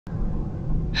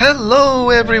Hello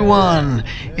everyone!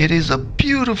 It is a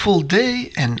beautiful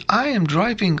day and I am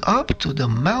driving up to the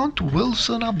Mt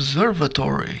Wilson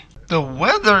Observatory. The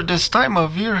weather this time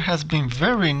of year has been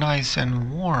very nice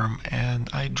and warm, and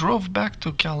I drove back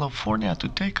to California to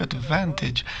take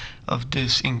advantage of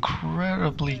this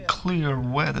incredibly clear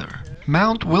weather.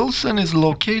 Mount Wilson is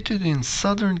located in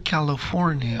Southern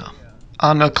California.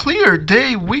 On a clear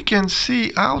day, we can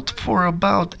see out for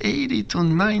about 80 to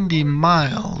 90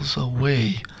 miles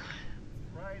away.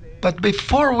 But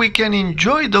before we can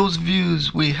enjoy those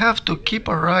views, we have to keep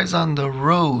our eyes on the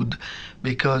road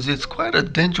because it's quite a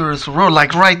dangerous road.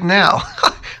 Like right now,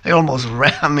 I almost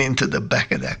ran into the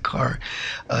back of that car.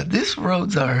 These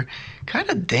roads are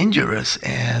kind of dangerous,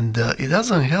 and it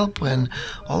doesn't help when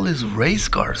all these race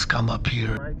cars come up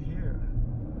here. Right here.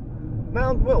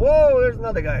 Whoa, there's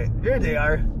another guy. Here they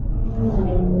are.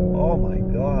 Oh my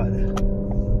God.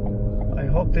 I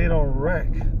hope they don't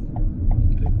wreck.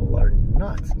 People are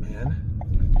nuts, man.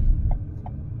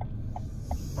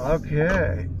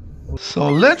 Okay. So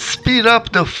let's speed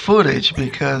up the footage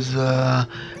because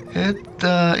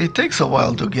it takes a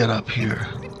while to get up here.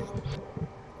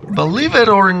 Believe it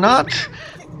or not,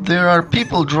 there are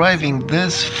people driving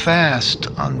this fast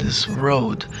on this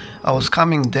road. I was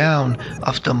coming down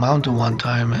off the mountain one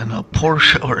time and a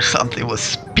Porsche or something was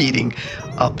speeding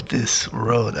up this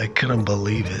road. I couldn't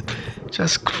believe it.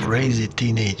 Just crazy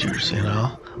teenagers, you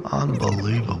know?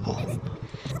 Unbelievable.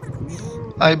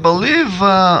 I believe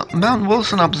Mount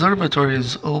Wilson Observatory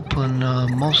is open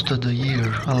most of the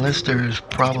year, unless there's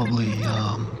probably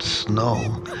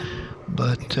snow.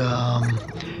 But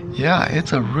yeah,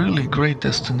 it's a really great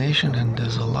destination, and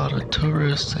there's a lot of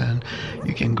tourists, and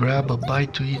you can grab a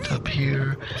bite to eat up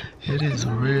here. It is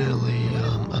really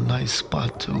a nice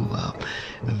spot to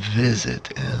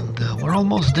visit, and we're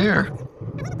almost there.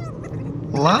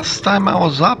 Last time I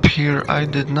was up here, I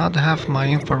did not have my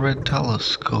infrared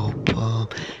telescope,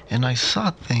 and I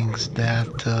saw things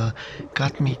that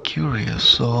got me curious.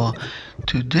 So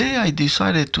today I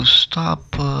decided to stop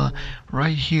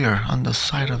right here on the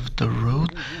side of the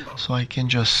road so I can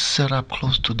just set up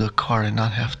close to the car and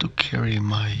not have to carry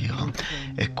my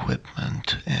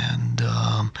equipment. And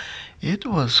it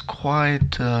was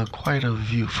quite a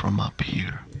view from up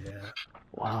here.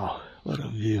 Wow, what a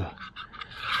view.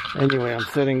 Anyway, I'm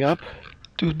setting up.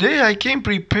 Today I came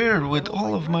prepared with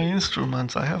all of my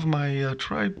instruments. I have my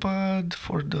tripod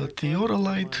for the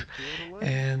theodolite,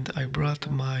 and I brought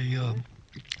my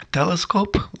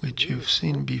telescope, which you've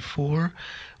seen before,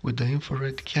 with the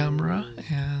infrared camera,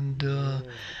 and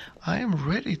I am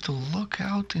ready to look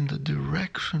out in the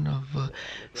direction of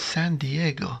San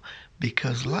Diego,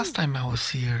 because last time I was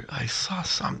here I saw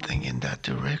something in that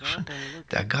direction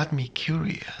that got me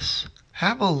curious.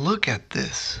 Have a look at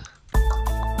this.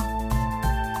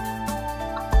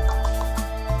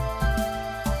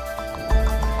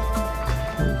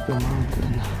 Here's the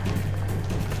mountain.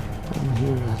 I'm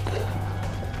here at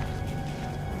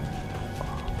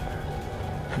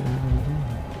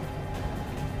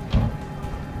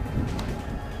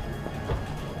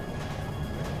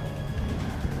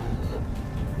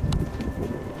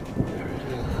there it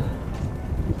is.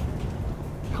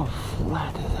 How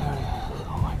flat this area is.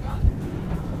 Oh my God.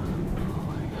 Oh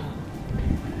my God.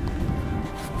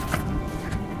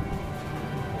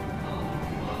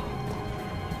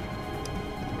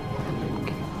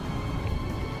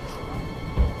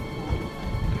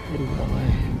 Here's the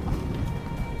lake.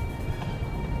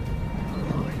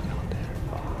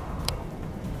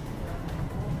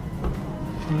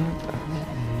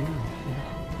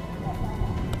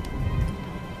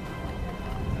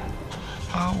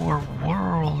 Our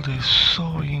world is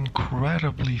so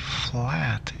incredibly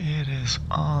flat. It is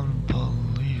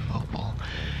unbelievable.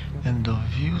 And the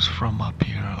views from up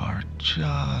here are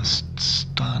just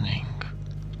stunning.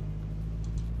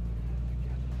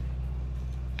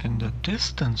 In the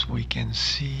distance we can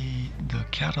see the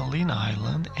Catalina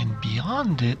Island, and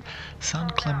beyond it San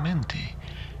Clemente.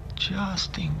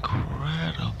 Just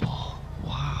incredible.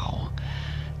 Wow.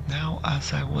 Now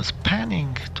as I was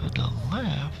panning to the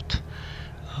left,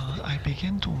 I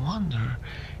began to wonder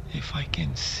if I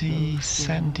can see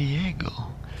San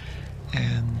Diego,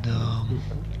 and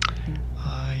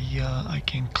I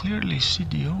can clearly see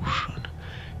the ocean.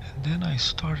 And then I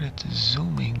started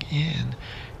zooming in,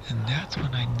 and that's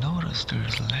when I noticed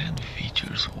there's land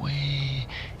features way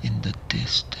in the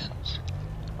distance.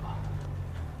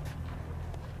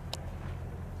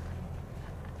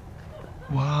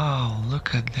 Wow,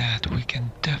 look at that. We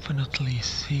can definitely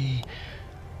see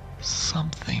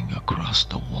something across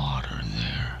the water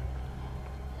there.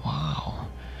 Wow.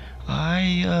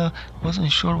 I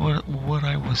wasn't sure what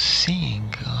I was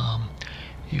seeing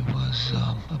It was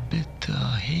a bit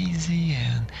hazy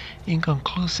and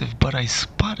inconclusive, but I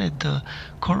spotted the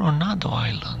Coronado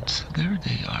Islands. There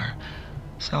they are.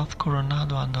 South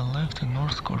Coronado on the left and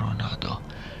North Coronado.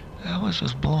 I was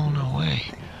just blown away.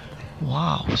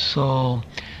 Wow. So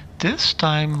this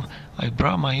time I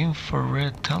brought my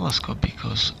infrared telescope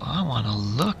because I want to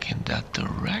look in that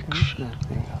direction.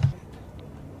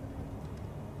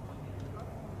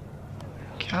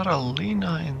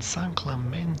 Catalina and San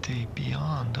Clemente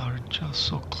beyond are just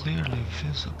so clearly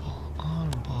visible.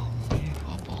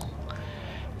 Unbelievable.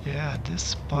 Yeah, this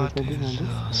spot is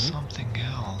something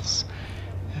else.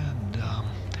 And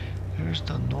here's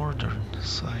the northern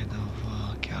side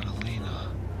of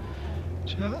Catalina.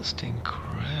 Just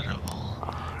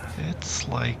incredible. It's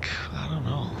like, I don't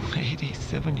know,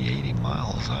 80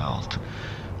 miles out.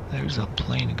 There's a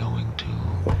plane going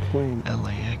to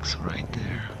LAX right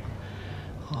there.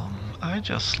 I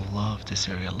just love this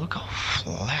area. Look how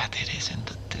flat it is in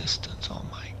the distance. Oh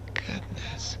my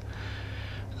goodness.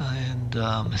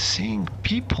 And seeing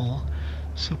people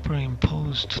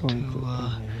superimposed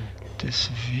to this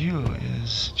view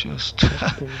is just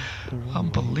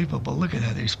unbelievable. Look at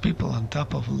that. There's people on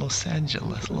top of Los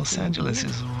Angeles. Los Angeles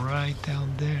is right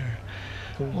down there.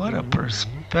 What a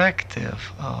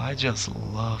perspective. Oh, I just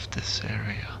love this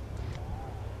area.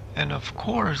 And of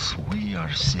course, we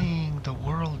are seeing the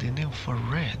world in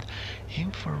infrared.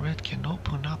 Infrared can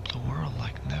open up the world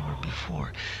like never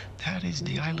before. That is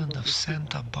the island of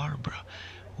Santa Barbara,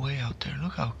 way out there.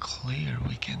 Look how clear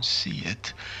we can see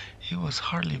it. It was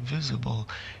hardly visible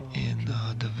in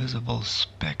the visible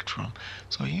spectrum.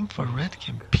 So infrared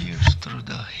can pierce through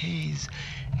the haze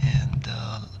and,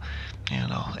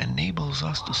 enables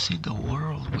us to see the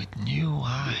world with new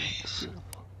eyes.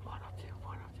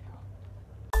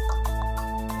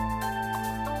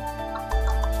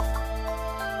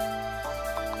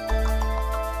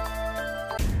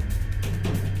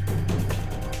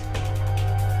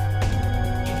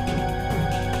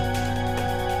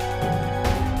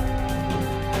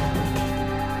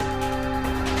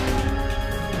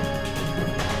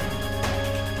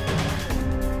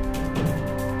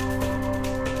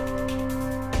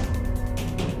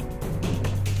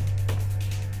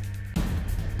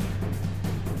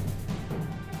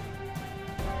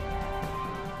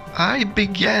 I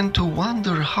began to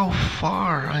wonder how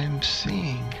far I'm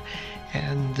seeing,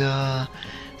 and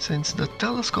since the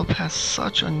telescope has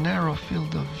such a narrow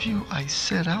field of view, I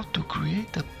set out to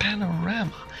create a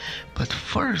panorama. But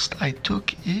first I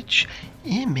took each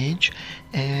image,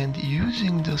 and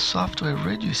using the software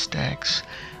Registax,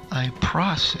 I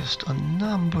processed a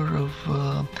number of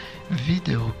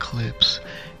video clips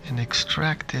and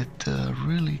extracted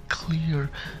really clear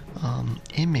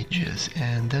images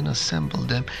and then assembled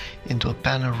them into a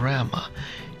panorama.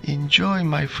 Enjoy,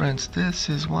 my friends. This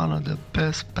is one of the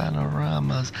best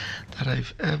panoramas that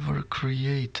I've ever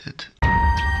created.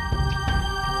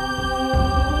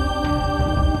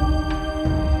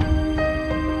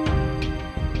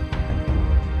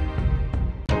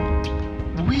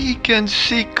 We can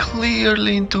see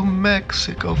clearly into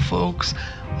Mexico, folks.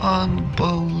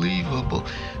 Unbelievable.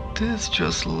 This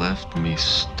just left me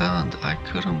stunned. I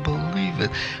couldn't believe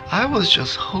it. I was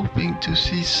just hoping to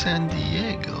see San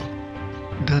Diego.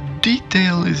 The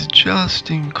detail is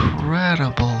just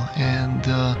incredible, and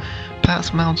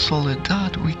past Mount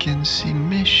Soledad we can see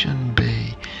Mission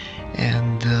Bay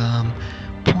and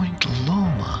Point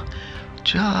Loma.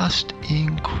 Just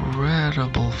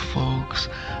incredible, folks.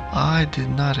 I did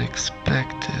not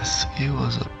expect this. It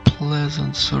was a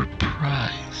pleasant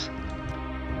surprise.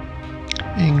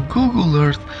 In Google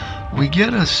Earth, we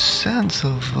get a sense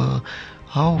of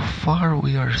how far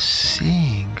we are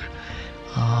seeing.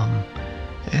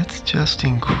 It's just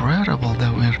incredible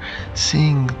that we're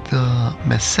seeing the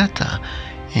Meseta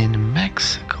in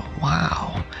Mexico.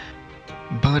 Wow.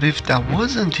 But if that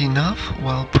wasn't enough,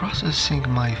 while processing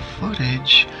my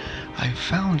footage, I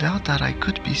found out that I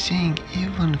could be seeing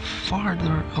even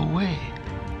farther away.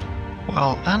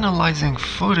 While analyzing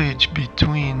footage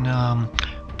between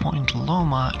Point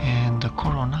Loma and the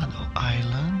Coronado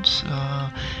Islands,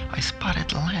 I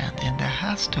spotted land, and that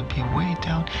has to be way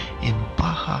down in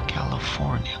Baja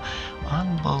California.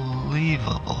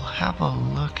 Unbelievable. Have a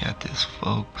look at this,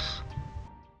 folks.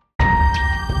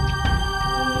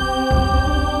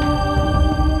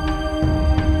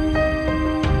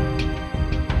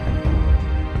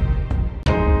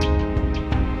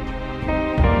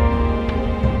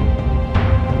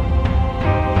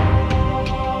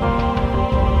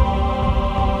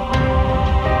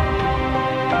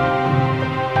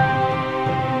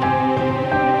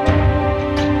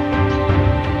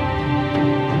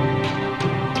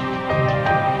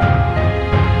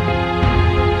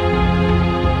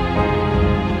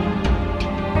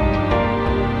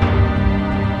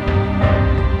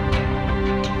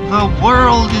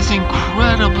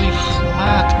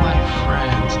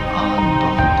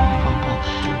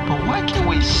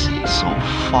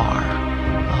 far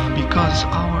because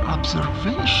our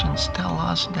observations tell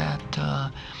us that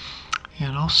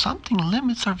something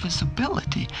limits our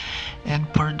visibility.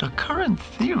 And per the current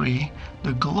theory,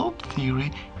 the globe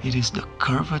theory, it is the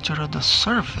curvature of the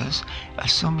surface,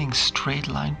 assuming straight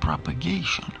line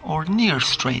propagation or near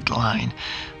straight line.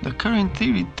 The current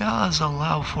theory does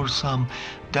allow for some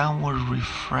downward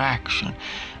refraction.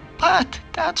 But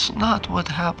that's not what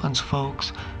happens, folks.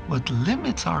 What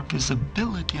limits our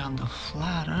visibility on the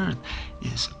flat Earth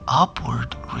is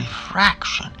upward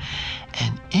refraction.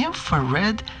 And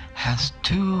infrared has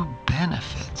two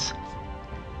benefits.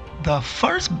 The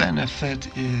first benefit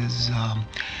is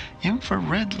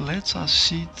infrared lets us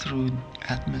see through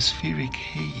atmospheric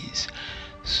haze.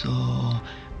 So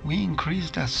we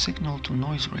increase that signal to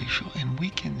noise ratio and we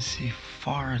can see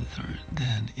farther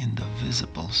than in the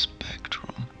visible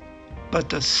spectrum. But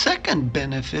the second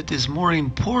benefit is more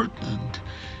important.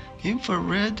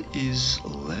 Infrared is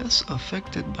less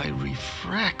affected by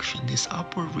refraction, this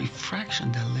upward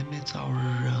refraction that limits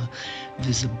our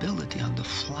visibility on the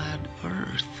flat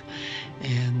Earth.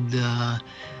 And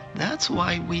that's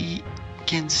why we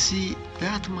can see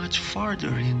that much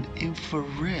farther in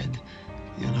infrared.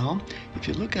 If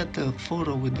you look at the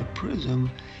photo with the prism,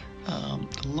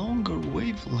 the longer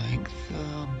wavelength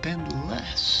bend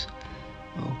less.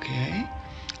 Okay,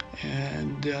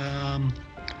 and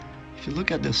if you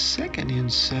look at the second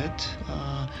inset,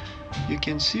 you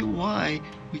can see why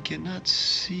we cannot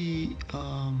see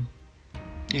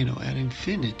at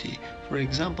infinity. For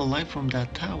example, light from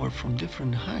that tower from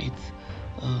different heights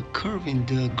curving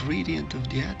the gradient of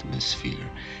the atmosphere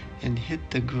and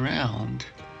hit the ground,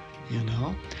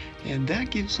 and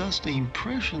that gives us the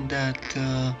impression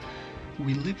that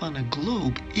we live on a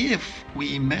globe if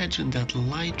we imagine that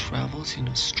light travels in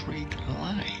a straight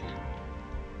line.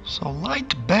 So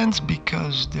light bends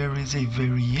because there is a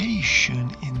variation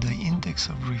in the index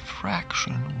of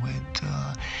refraction with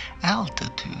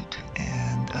altitude,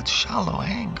 and at shallow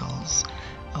angles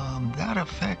that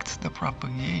affects the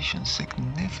propagation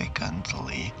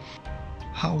significantly.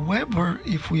 However,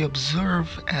 if we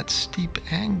observe at steep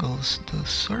angles, the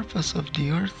surface of the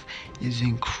Earth is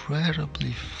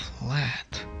incredibly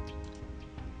flat.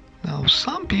 Now,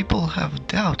 some people have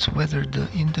doubts whether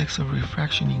the index of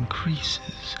refraction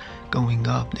increases going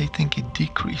up. They think it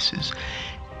decreases.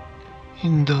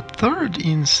 In the third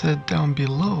inset down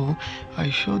below,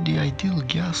 I showed the ideal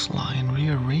gas line.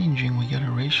 Rearranging, we get a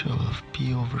ratio of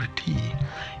P over T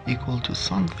equal to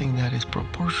something that is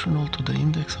proportional to the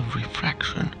index of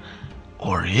refraction.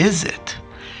 Or is it?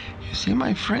 You see,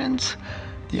 my friends,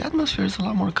 the atmosphere is a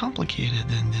lot more complicated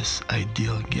than this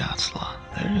ideal gas law.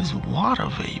 There is water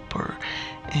vapor,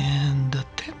 and the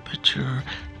temperature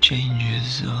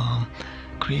changes,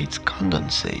 creates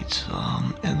condensates,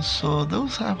 and so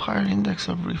those have higher index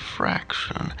of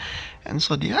refraction. And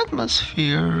so the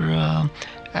atmosphere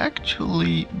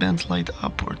actually bends light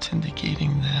upwards,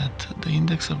 indicating that the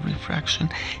index of refraction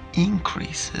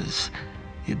increases.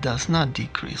 It does not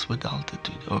decrease with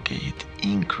altitude. Okay, it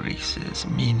increases,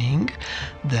 meaning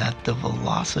that the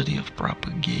velocity of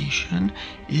propagation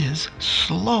is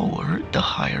slower the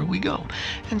higher we go.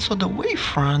 And so the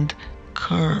wavefront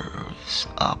curves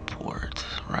upward,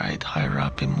 right? Higher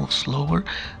up it moves slower,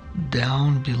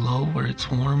 down below where it's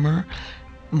warmer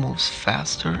moves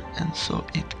faster, and so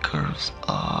it curves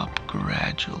up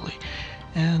gradually.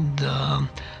 And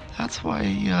that's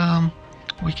why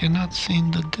we cannot see in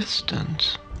the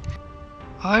distance.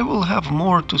 I will have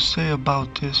more to say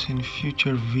about this in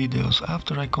future videos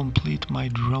after I complete my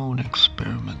drone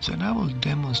experiments, and I will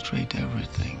demonstrate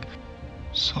everything.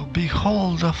 So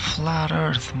behold the flat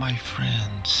Earth, my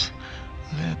friends.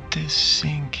 Let this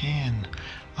sink in.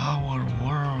 Our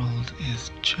world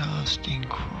is just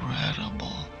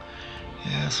incredible.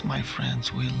 Yes, my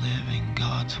friends, we live in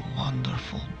God's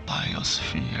wonderful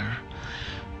biosphere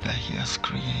that He has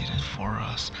created for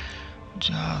us.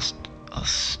 Just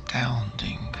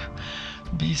astounding.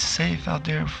 Be safe out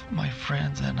there, my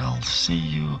friends, and I'll see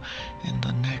you in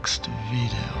the next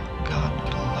video.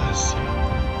 God bless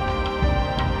you.